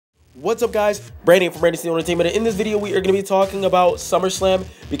What's up, guys? Brandon from Brandon's Entertainment, and in this video we are going to be talking about SummerSlam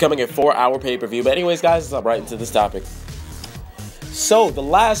becoming a 4-hour pay-per-view. But anyways, guys, let's hop right into this topic. So the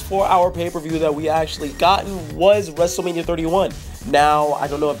last 4-hour pay-per-view that we actually gotten was WrestleMania 31. Now, I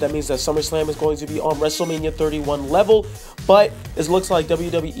don't know if that means that SummerSlam is going to be on WrestleMania 31 level, but it looks like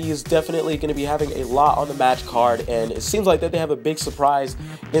WWE is definitely going to be having a lot on the match card, and it seems like that they have a big surprise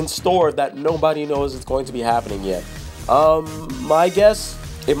in store that nobody knows is going to be happening yet. My guess,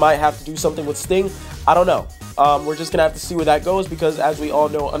 it might have to do something with Sting. I don't know. We're just going to have to see where that goes, because as we all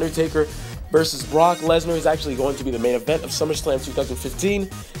know, Undertaker versus Brock Lesnar is actually going to be the main event of SummerSlam 2015,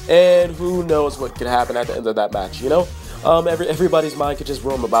 and who knows what could happen at the end of that match, you know? Everybody's mind could just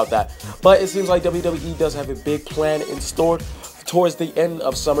roam about that. But it seems like WWE does have a big plan in store towards the end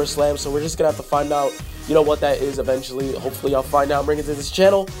of SummerSlam, so we're just going to have to find out, you know, what that is eventually. Hopefully I'll find out and bring it to this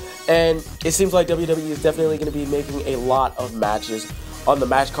channel. And it seems like WWE is definitely going to be making a lot of matches on the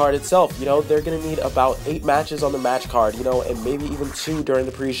match card itself. You know, they're going to need about 8 matches on the match card, you know, and maybe even 2 during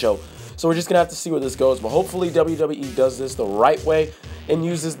the pre-show. So we're just going to have to see where this goes. But hopefully WWE does this the right way and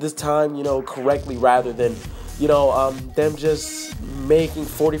uses this time, you know, correctly, rather than, you know, them just making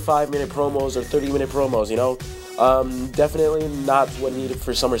 45-minute promos or 30-minute promos, you know. Definitely not what needed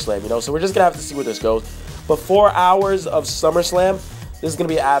for SummerSlam, you know. So we're just going to have to see where this goes. But 4 hours of SummerSlam, this is going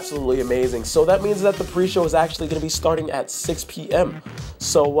to be absolutely amazing. So that means that the pre-show is actually going to be starting at 6 p.m.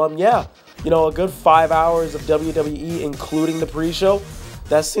 So, yeah, you know, a good 5 hours of WWE, including the pre-show.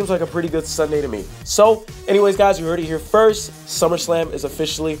 That seems like a pretty good Sunday to me. So, anyways, guys, you heard it here first. SummerSlam is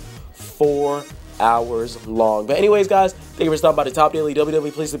officially 4 hours long. But anyways, guys, thank you for stopping by the top daily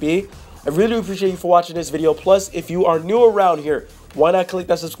WWE place to be. I really do appreciate you for watching this video. Plus, if you are new around here, why not click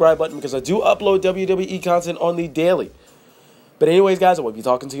that subscribe button, because I do upload WWE content on the daily. But anyways, guys, I will be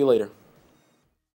talking to you later.